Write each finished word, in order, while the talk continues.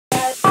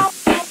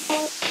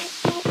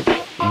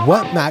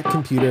What Mac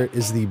computer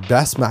is the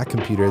best Mac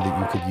computer that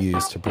you could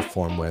use to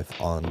perform with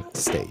on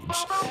stage?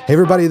 Hey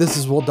everybody, this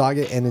is Will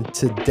Doggett, and in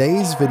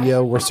today's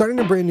video, we're starting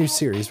a brand new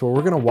series where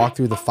we're going to walk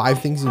through the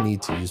 5 things you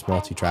need to use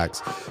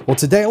Multitracks. Well,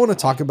 today I want to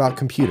talk about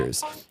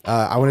computers.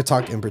 I want to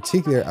talk in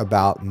particular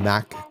about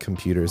Mac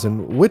computers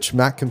and which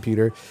Mac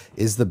computer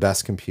is the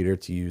best computer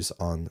to use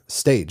on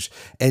stage.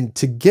 And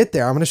to get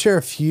there, I'm going to share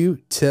a few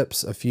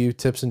tips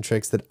and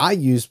tricks that I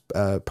use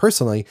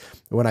personally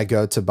when I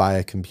go to buy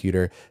a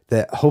computer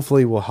that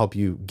hopefully will help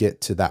you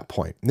get to that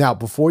point. Now,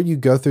 before you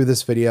go through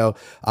this video,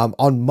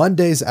 on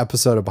Monday's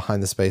episode of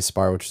Behind the Space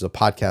Bar, which is a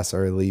podcast I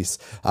release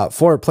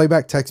for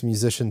playback techs,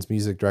 musicians,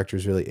 music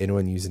directors, really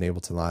anyone using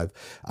Ableton Live,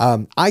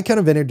 I kind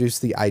of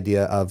introduced the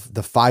idea of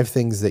the 5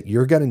 things that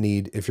you're going to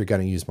need if you're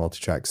going to use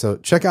Multitracks. So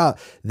check out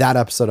that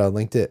episode. I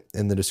linked it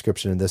in the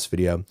description of this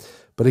video.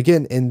 But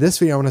again, in this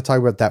video, I want to talk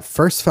about that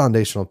first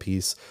foundational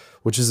piece,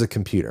 which is a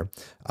computer.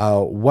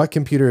 What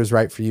computer is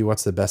right for you?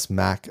 What's the best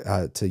Mac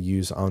to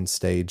use on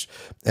stage?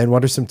 And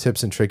what are some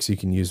tips and tricks you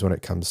can use when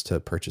it comes to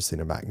purchasing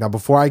a Mac? Now,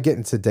 before I get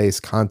into today's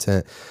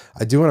content,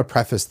 I do want to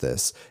preface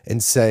this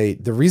and say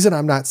the reason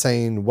I'm not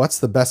saying what's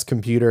the best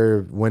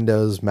computer,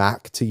 Windows,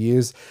 Mac to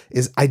use,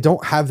 is I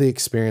don't have the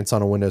experience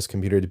on a Windows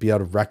computer to be able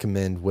to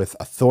recommend with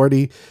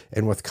authority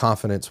and with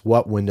confidence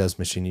what Windows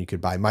machine you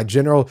could buy. My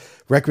general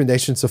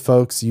recommendations to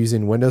folks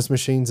using Windows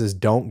machines is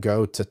don't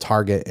go to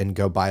Target and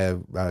go buy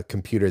a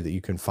computer that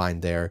you can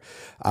find there.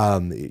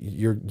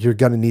 You're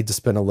going to need to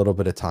spend a little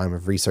bit of time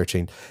of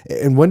researching.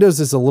 And Windows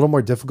is a little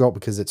more difficult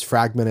because it's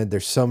fragmented.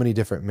 There's so many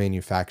different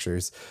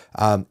manufacturers.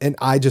 And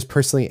I just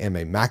personally am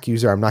a Mac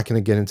user. I'm not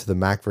going to get into the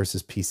Mac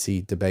versus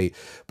PC debate.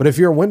 But if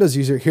you're a Windows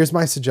user, here's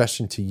my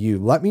suggestion to you.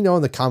 Let me know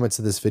in the comments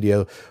of this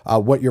video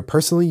what you're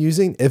personally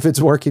using. If it's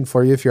working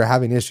for you, if you're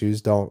having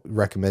issues, don't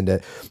recommend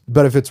it.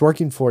 But if it's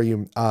working for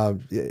you,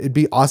 it'd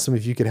be awesome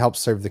if you could help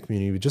serve the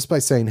community just by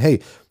saying, hey,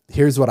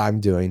 here's what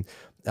I'm doing.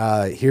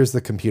 Here's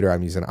the computer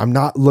I'm using. I'm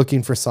not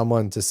looking for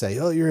someone to say,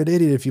 oh, you're an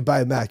idiot if you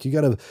buy a Mac. You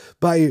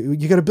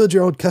gotta build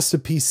your own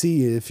custom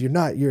PC. If you're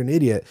not, you're an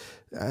idiot.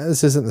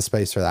 This isn't the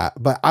space for that,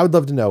 but I would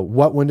love to know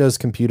what Windows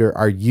computer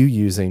are you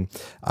using?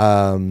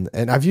 And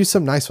I've used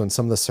some nice ones.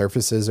 Some of the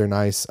Surfaces are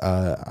nice.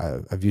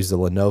 I've used a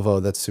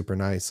Lenovo that's super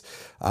nice.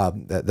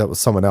 That was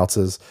someone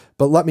else's,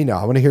 but let me know.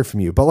 I want to hear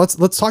from you. But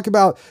let's talk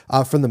about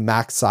from the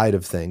Mac side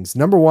of things.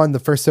 Number one, the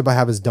first tip I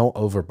have is don't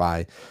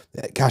overbuy.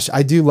 Gosh,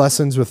 I do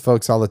lessons with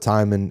folks all the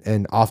time,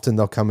 and often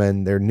they'll come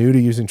in. They're new to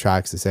using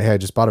tracks. They say, hey, I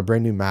just bought a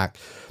brand new Mac.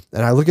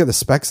 And I look at the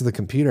specs of the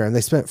computer and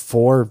they spent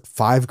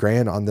 $4-5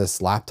 grand on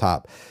this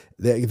laptop.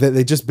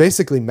 They just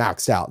basically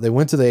maxed out. They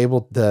went to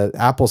the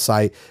Apple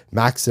site,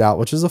 maxed it out,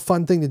 which is a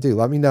fun thing to do.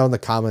 Let me know in the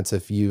comments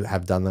if you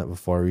have done that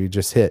before. You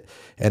just hit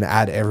and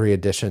add every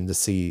edition to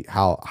see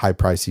how high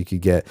price you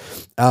could get.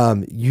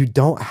 You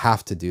don't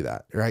have to do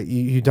that, right?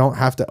 You don't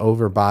have to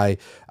overbuy.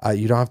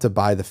 You don't have to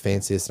buy the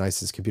fanciest,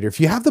 nicest computer. If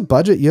you have the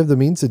budget, you have the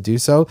means to do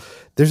so.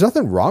 There's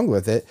nothing wrong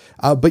with it,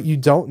 but you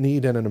don't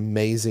need an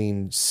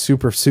amazing,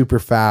 super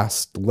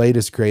fast,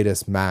 latest,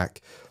 greatest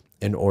Mac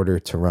in order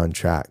to run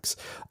tracks.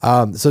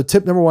 So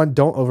tip number 1,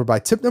 don't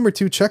overbuy. Tip number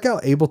 2, check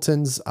out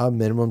Ableton's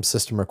minimum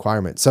system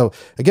requirement. So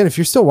again, if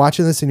you're still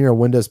watching this and you're a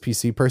Windows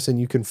PC person,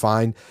 you can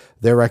find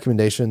their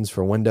recommendations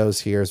for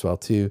Windows here as well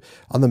too.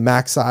 On the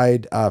Mac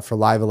side, for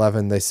Live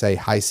 11, they say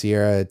High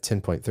Sierra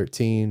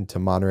 10.13 to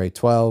Monterey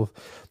 12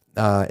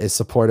 is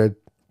supported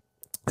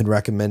and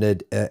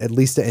recommended, at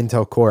least an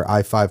Intel Core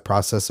i5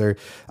 processor.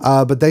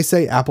 But they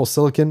say Apple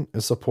Silicon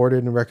is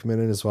supported and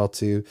recommended as well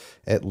too,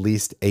 at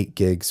least 8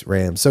 gigs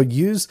RAM. So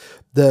use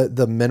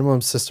the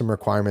minimum system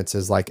requirements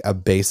as like a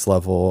base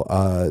level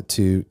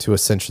to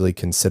essentially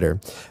consider.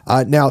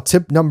 Now,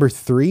 tip number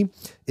 3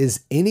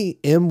 is any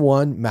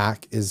M1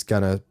 Mac is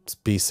gonna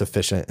be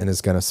sufficient and is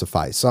gonna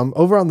suffice. So I'm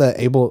over on the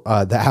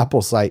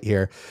Apple site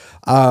here,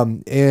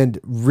 and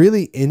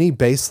really any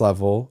base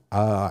level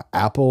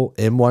Apple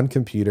M1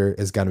 computer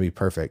is gonna be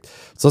perfect.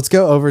 So let's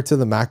go over to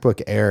the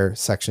MacBook Air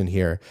section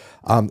here.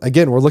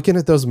 Again, we're looking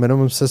at those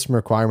minimum system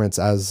requirements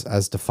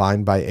as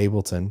defined by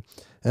Ableton.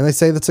 And they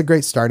say that's a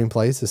great starting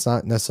place. It's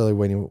not necessarily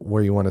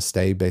where you want to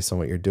stay based on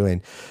what you're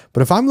doing.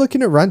 But if I'm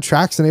looking at run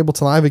tracks in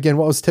Ableton Live, again,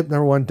 what was tip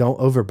number 1? Don't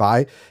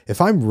overbuy.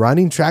 If I'm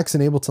running tracks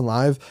in Ableton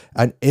Live,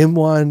 an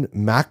M1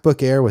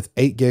 MacBook Air with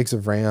 8 gigs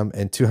of RAM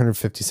and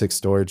 256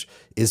 storage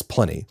is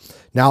plenty.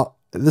 Now,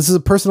 this is a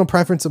personal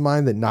preference of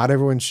mine that not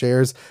everyone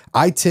shares.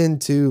 I tend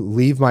to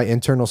leave my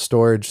internal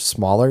storage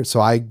smaller.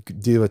 So I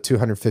do a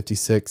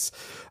 256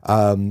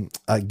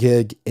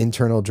 gig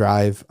internal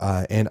drive,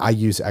 and I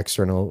use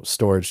external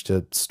storage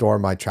to store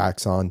my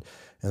tracks on.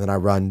 And then I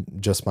run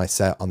just my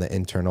set on the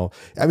internal.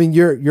 I mean,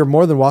 you're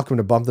more than welcome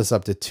to bump this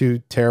up to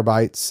 2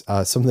 terabytes.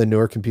 Some of the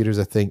newer computers,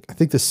 I think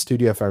the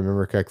Studio, if I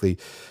remember correctly,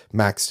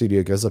 Mac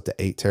Studio goes up to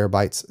 8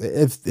 terabytes.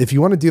 If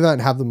you want to do that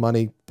and have the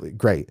money,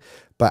 great.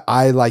 But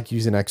I like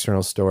using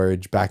external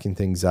storage, backing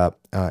things up,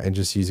 and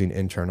just using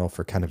internal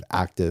for kind of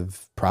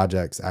active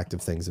projects,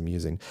 active things I'm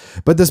using.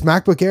 But this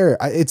MacBook Air,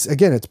 it's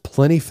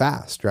plenty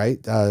fast, right?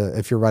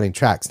 If you're running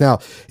tracks. Now,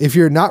 if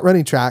you're not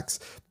running tracks,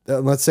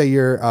 let's say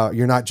you're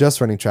not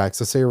just running tracks.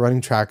 Let's say you're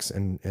running tracks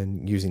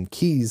and using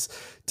keys.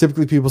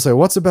 Typically people say,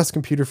 what's the best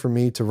computer for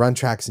me to run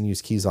tracks and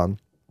use keys on?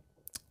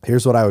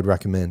 Here's what I would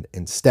recommend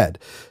instead.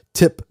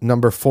 Tip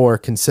number 4,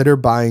 consider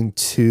buying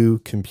 2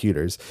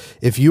 computers.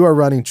 If you are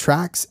running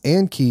tracks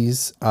and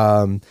keys,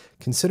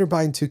 consider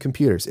buying 2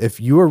 computers. If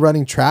you are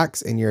running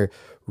tracks and you're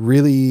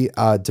really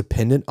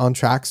dependent on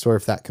tracks, or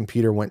if that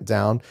computer went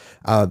down,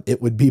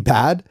 it would be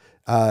bad.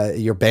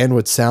 Your band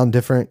would sound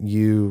different.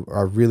 You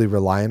are really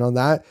relying on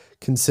that.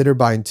 Consider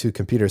buying 2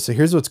 computers. So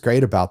here's what's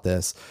great about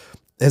this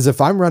is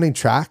if I'm running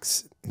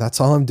tracks, that's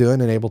all I'm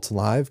doing in Ableton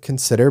Live,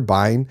 consider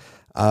buying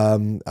 2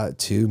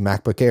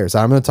 MacBook Airs.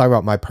 I'm going to talk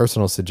about my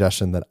personal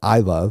suggestion that I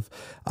love,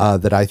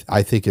 that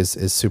I think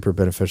is super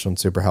beneficial and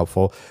super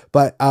helpful.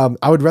 But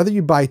I would rather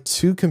you buy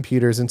 2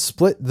 computers and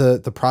split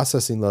the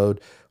processing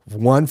load,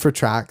 one for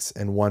tracks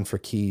and one for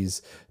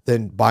keys,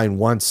 than buying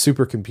one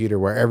supercomputer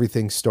where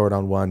everything's stored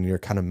on one and you're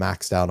kind of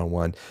maxed out on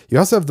one. You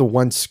also have the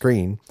one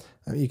screen.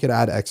 You could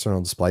add external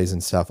displays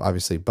and stuff,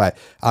 obviously, but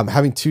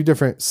having 2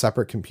 different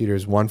separate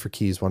computers, one for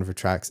keys, one for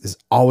tracks, is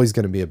always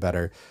going to be a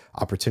better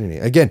opportunity.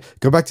 Again,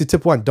 go back to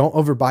tip 1, don't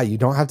overbuy. You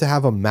don't have to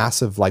have a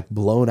massive, like,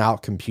 blown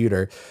out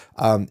computer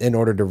in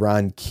order to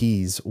run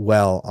keys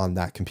well on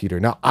that computer.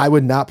 Now, I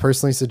would not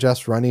personally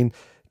suggest running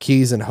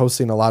keys and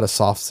hosting a lot of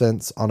soft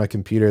synths on a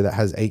computer that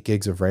has 8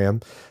 gigs of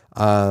RAM.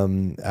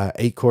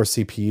 8-core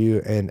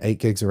CPU and 8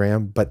 gigs of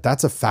RAM, but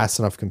that's a fast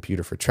enough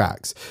computer for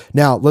tracks.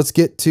 Now let's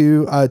get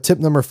to tip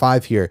number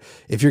 5 here.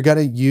 If you're going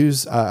to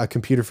use a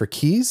computer for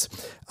keys,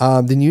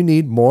 then you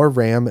need more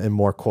RAM and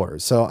more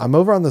cores. So I'm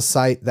over on the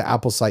site, the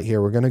Apple site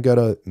here. We're going to go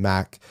to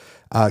Mac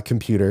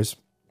computers.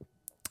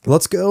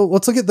 Let's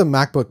look at the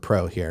MacBook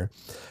Pro here.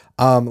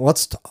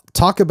 Let's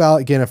talk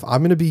about, again, if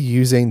I'm going to be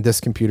using this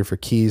computer for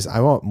keys,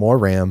 I want more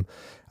RAM.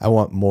 I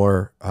want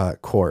more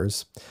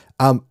cores.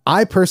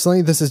 I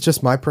personally, this is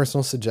just my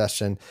personal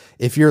suggestion.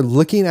 If you're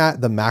looking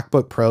at the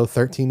MacBook Pro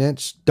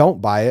 13-inch,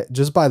 don't buy it.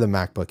 Just buy the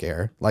MacBook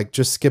Air. Like,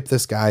 just skip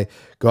this guy.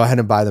 Go ahead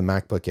and buy the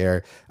MacBook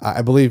Air.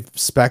 I believe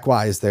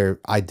spec-wise, they're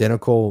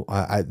identical.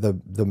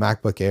 The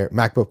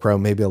MacBook Pro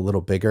may be a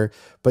little bigger,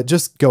 but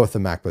just go with the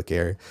MacBook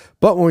Air.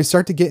 But when we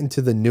start to get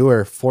into the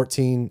newer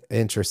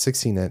 14-inch or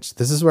 16-inch,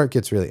 this is where it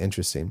gets really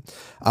interesting.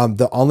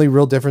 The only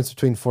real difference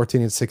between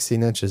 14 and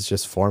 16-inch is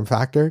just form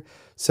factor.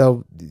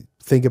 So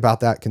think about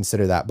that,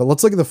 consider that. But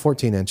let's look at the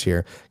 14-inch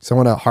here. So I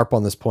want to harp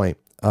on this point.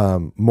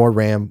 More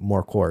RAM,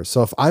 more cores.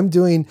 So if I'm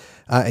doing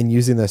and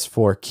using this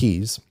for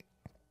keys,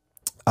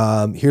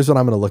 here's what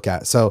I'm going to look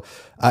at. So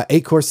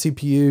 8-core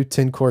CPU,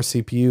 10-core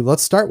CPU.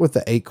 Let's start with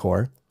the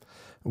 8-core.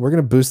 We're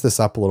going to boost this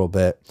up a little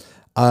bit.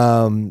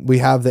 We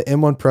have the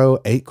M1 Pro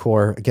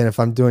 8-core. Again, if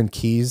I'm doing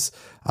keys,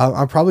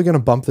 I'm probably going to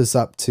bump this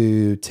up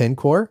to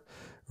 10-core,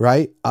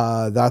 right?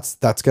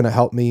 That's going to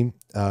help me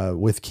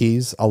with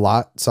keys a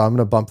lot. So I'm going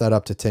to bump that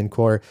up to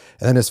 10-core.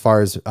 And then as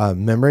far as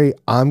memory,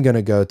 I'm going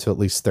to go to at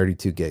least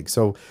 32 gigs.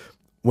 So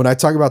when I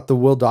talk about the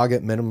Will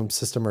Doggett minimum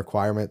system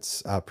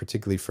requirements,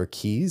 particularly for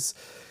keys,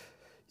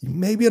 you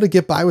may be able to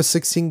get by with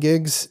 16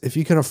 gigs. If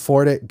you can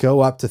afford it,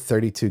 go up to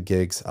 32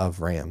 gigs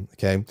of RAM.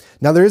 Okay.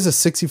 Now there is a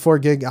 64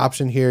 gig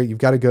option here. You've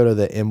got to go to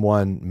the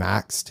M1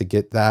 Max to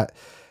get that.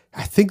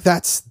 I think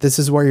this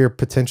is where you're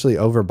potentially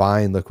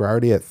overbuying. Look, we're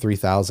already at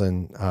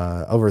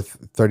 $3,000, over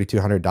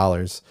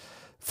 $3,200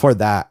 for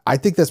that. I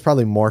think that's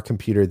probably more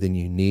computer than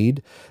you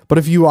need. But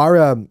if you are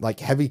a like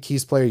heavy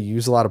keys player, you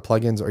use a lot of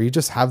plugins, or you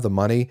just have the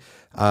money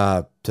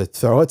to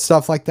throw at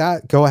stuff like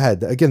that, go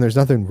ahead. Again, there's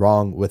nothing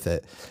wrong with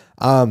it.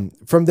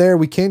 From there,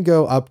 we can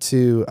go up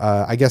to,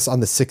 I guess on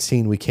the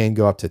 16, we can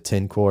go up to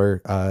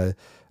 10-core.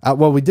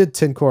 Well, we did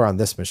 10-core on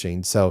this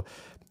machine. So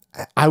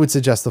I would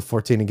suggest the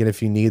 14. Again,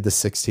 if you need the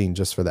 16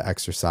 just for the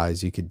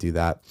exercise, you could do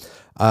that.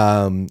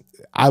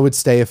 I would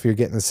stay, if you're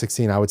getting the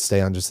 16, I would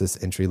stay on just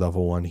this entry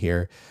level one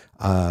here.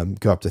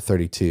 Go up to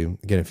 32.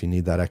 Again, if you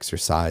need that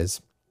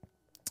exercise.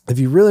 If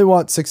you really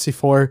want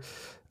 64,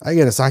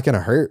 again, it's not going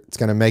to hurt. It's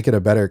going to make it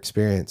a better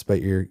experience,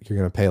 but you're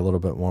going to pay a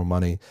little bit more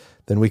money.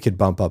 Then we could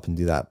bump up and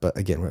do that. But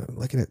again, we're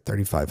looking at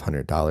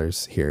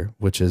 $3,500 here,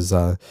 which is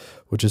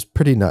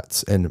pretty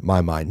nuts in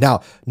my mind.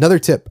 Now, another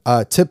tip,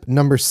 tip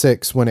number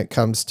 6, when it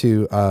comes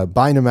to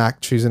buying a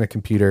Mac, choosing a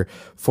computer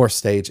for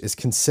stage, is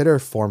consider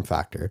form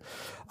factor.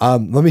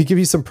 Let me give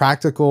you some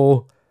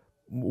practical,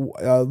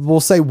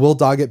 we'll say Will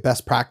Doggett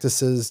best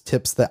practices,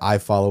 tips that I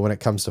follow when it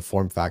comes to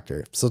form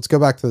factor. So let's go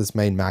back to this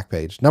main Mac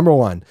page. Number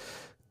 1,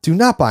 do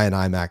not buy an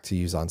iMac to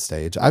use on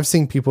stage. I've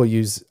seen people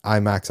use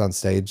iMacs on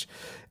stage.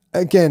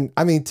 Again,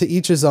 I mean, to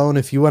each his own.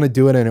 If you want to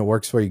do it and it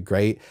works for you,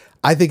 great.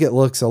 I think it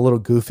looks a little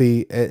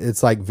goofy.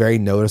 It's like very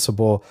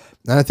noticeable.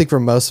 And I think for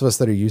most of us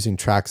that are using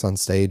tracks on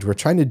stage, we're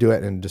trying to do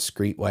it in a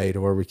discreet way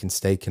to where we can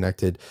stay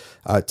connected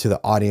to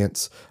the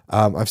audience.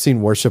 I've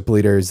seen worship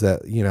leaders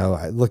that, you know,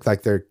 look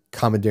like they're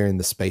commandeering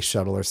the space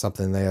shuttle or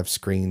something. They have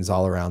screens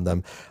all around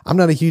them. I'm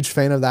not a huge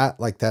fan of that.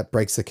 Like, that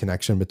breaks the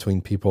connection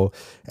between people.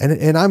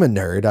 And I'm a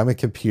nerd. I'm a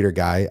computer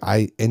guy.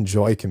 I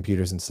enjoy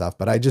computers and stuff,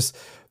 but I just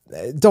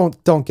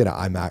don't get an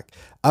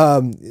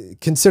iMac.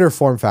 Consider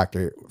form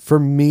factor. For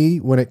me,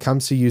 when it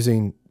comes to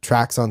using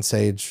tracks on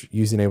stage,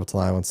 using Ableton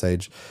Live on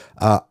stage.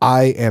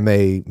 I am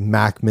a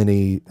Mac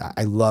Mini.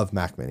 I love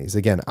Mac Minis.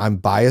 Again, I'm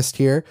biased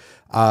here.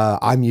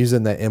 I'm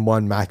using the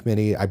M1 Mac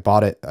Mini. I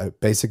bought it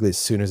basically as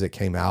soon as it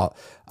came out.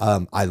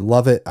 I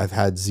love it. I've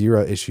had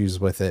zero issues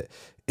with it.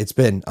 It's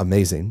been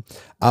amazing.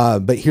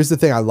 But here's the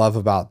thing I love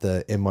about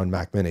the M1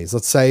 Mac Minis.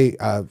 Let's say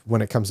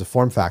when it comes to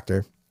form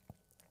factor,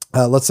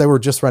 let's say we're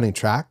just running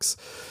tracks.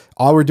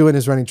 All we're doing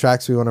is running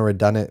tracks. We want a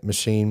redundant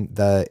machine.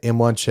 The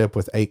M1 chip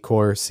with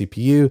 8-core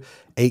CPU,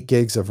 8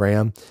 gigs of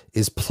RAM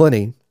is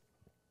plenty.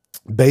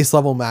 Base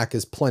level Mac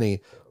is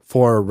plenty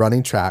for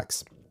running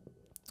tracks.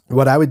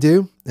 What I would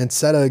do,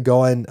 instead of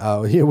going,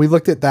 we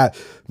looked at that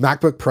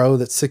MacBook Pro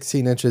that's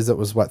 16 inches that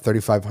was what,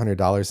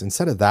 $3,500.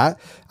 Instead of that,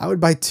 I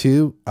would buy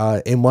 2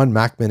 M1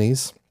 Mac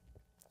Minis.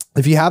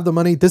 If you have the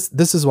money, this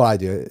is what I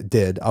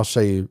did. I'll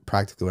show you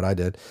practically what I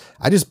did.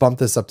 I just bumped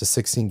this up to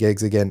 16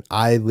 gigs. Again,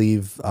 I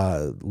leave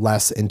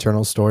less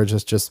internal storage.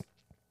 That's just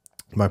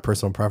my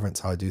personal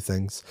preference, how I do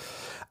things.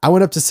 I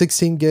went up to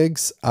 16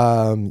 gigs.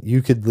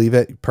 You could leave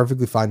it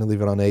perfectly fine to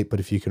leave it on 8, but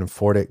if you can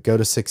afford it, go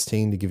to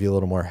 16 to give you a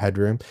little more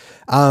headroom.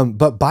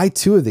 But buy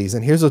 2 of these.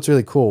 And here's what's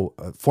really cool.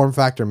 Form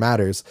factor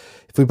matters.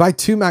 If we buy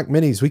 2 Mac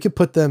Minis, we could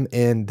put them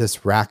in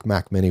this rack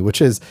Mac Mini,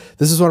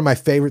 this is one of my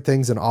favorite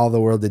things in all the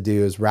world to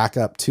do, is rack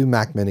up 2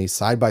 Mac Minis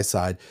side by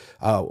side,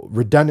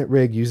 redundant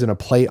rig using a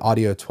Play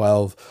Audio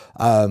 12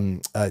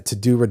 to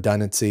do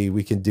redundancy.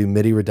 We can do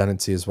MIDI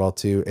redundancy as well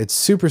too. It's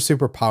super,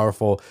 super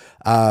powerful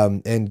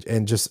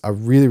and just a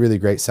really, really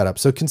great setup.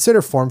 So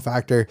consider form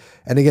factor.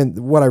 And again,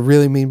 what I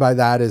really mean by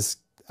that is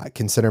I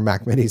consider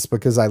Mac Minis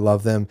because I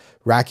love them.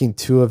 Racking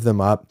 2 of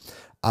them up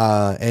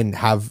and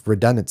have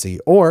redundancy,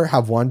 or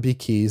have one be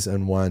keys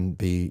and one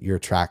be your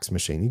tracks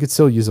machine. You could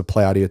still use a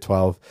Play Audio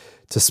 12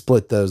 to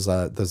split those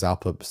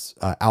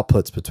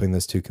outputs between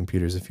those 2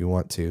 computers if you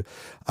want to,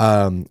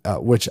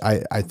 which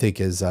I think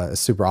is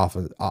super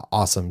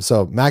awesome.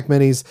 So Mac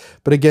Minis,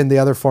 but again, the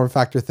other form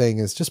factor thing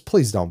is just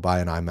please don't buy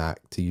an iMac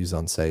to use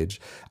on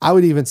stage. I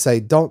would even say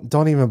don't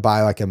even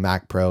buy like a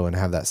Mac Pro and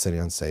have that sitting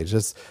on stage.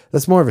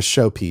 That's more of a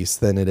showpiece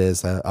than it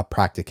is a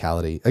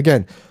practicality.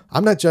 Again,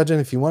 I'm not judging.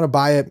 If you want to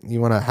buy it,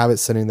 you want to have it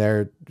sitting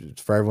there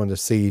for everyone to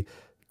see,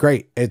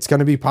 great. It's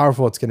going to be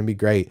powerful. It's going to be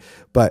great.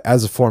 But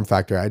as a form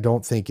factor, I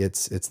don't think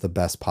it's the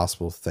best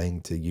possible thing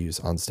to use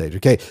on stage.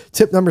 Okay.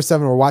 Tip number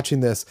 7, we're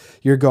watching this.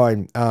 You're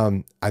going,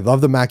 I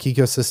love the Mac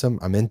ecosystem.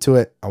 I'm into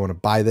it. I want to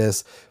buy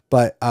this,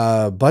 but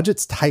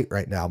budget's tight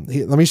right now.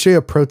 Let me show you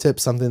a pro tip,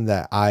 something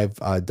that I've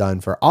done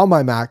for all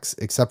my Macs,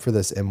 except for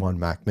this M1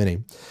 Mac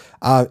Mini,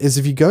 is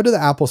if you go to the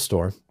Apple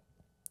Store,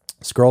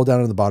 scroll down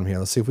to the bottom here.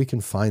 Let's see if we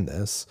can find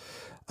this.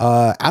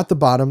 At the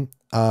bottom,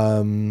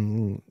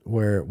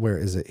 where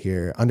is it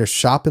here? Under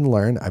Shop and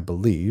Learn, I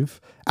believe.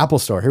 Apple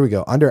Store, here we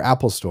go. Under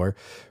Apple Store,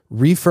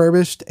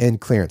 Refurbished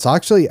and Clearance. I'll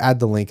actually add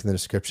the link in the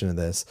description of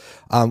this.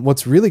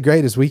 What's really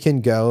great is we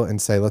can go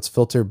and say, let's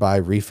filter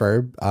by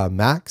refurb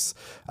Macs.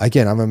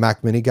 Again, I'm a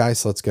Mac Mini guy,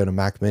 so let's go to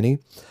Mac Mini.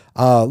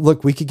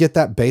 Look, we could get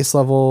that base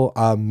level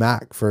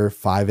Mac for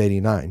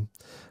 $589.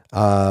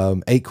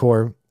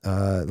 8-core.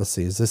 Let's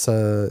see, is this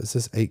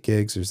 8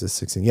 gigs or is this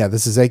 16? Yeah,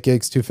 this is 8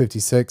 gigs,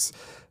 256.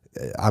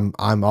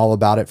 I'm all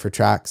about it for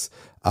tracks.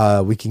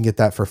 We can get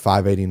that for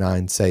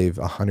 $589, save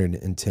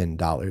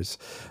 $110.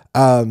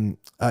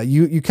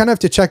 You kind of have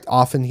to check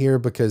often here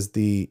because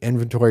the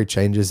inventory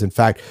changes. In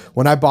fact,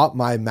 when I bought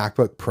my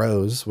MacBook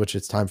Pros, which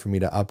it's time for me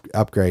to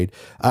upgrade,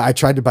 I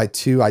tried to buy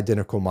 2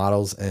 identical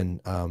models,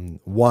 and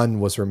one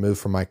was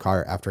removed from my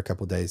cart after a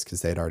couple of days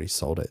because they had already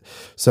sold it.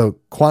 So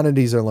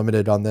quantities are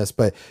limited on this,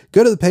 but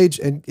go to the page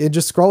and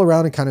just scroll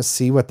around and kind of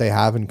see what they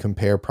have and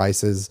compare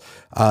prices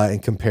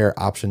and compare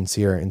options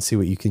here and see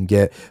what you can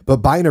get. But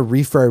buying a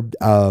refurbed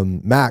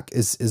Mac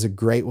is a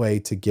great way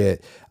to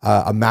get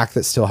a Mac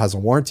that still has a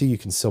warranty. You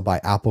can still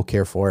buy Apple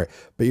Care for it,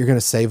 but you're going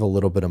to save a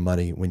little bit of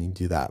money when you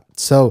do that.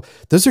 So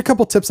those are a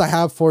couple tips I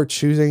have for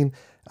choosing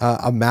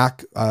a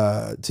Mac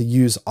to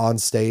use on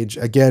stage.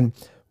 Again,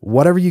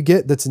 whatever you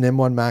get that's an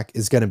M1 Mac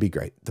is going to be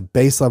great. The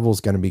base level is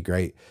going to be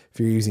great.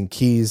 If you're using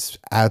keys,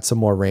 add some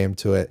more RAM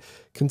to it.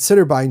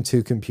 Consider buying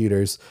 2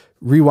 computers.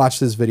 Rewatch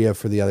this video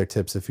for the other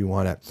tips if you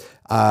want it.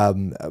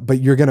 But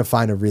you're going to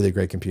find a really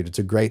great computer. It's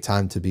a great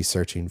time to be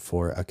searching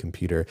for a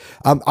computer.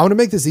 I want to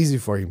make this easy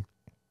for you.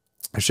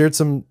 I shared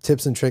some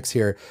tips and tricks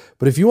here,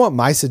 but if you want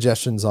my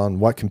suggestions on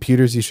what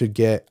computers you should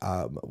get,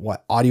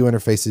 what audio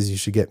interfaces you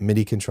should get,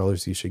 MIDI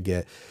controllers you should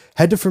get,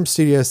 head to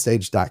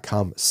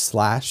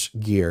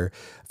FromStudioStage.com/gear.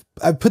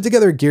 I've put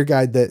together a gear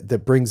guide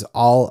that brings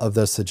all of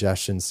those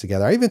suggestions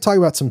together. I even talk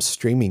about some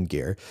streaming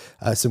gear,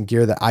 some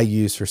gear that I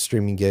use for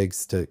streaming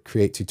gigs to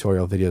create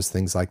tutorial videos,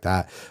 things like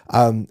that.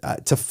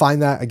 To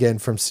find that, again,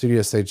 from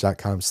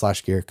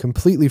FromStudioStage.com/gear,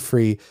 completely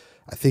free.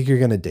 I think you're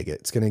going to dig it.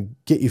 It's going to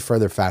get you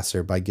further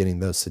faster by getting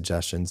those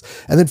suggestions.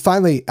 And then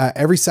finally,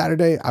 every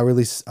Saturday, I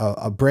release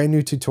a brand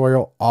new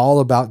tutorial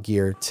all about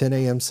gear, 10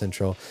 a.m.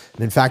 Central.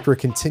 And in fact, we're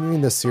continuing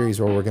this series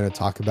where we're going to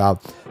talk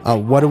about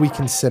what do we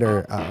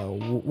consider,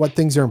 what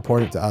things are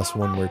important to us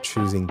when we're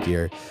choosing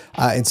gear.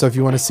 And so if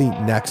you want to see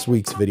next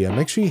week's video,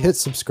 make sure you hit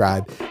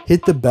subscribe,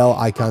 hit the bell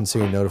icon so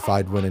you're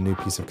notified when a new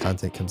piece of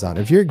content comes out.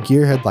 If you're a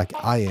gearhead like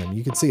I am,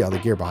 you can see all the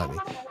gear behind me.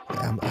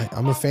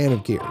 I'm a fan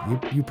of gear.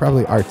 You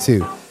probably are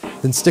too.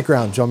 Then stick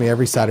around, join me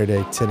every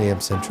Saturday, 10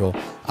 a.m. Central.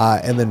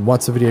 And then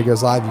once the video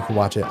goes live, you can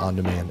watch it on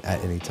demand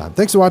at any time.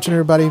 Thanks for watching,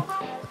 everybody.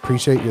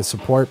 Appreciate your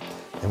support.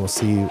 And we'll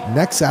see you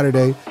next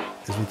Saturday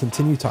as we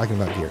continue talking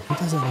about gear. Who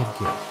doesn't love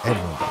gear?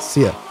 Everyone does.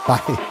 See ya.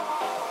 Bye.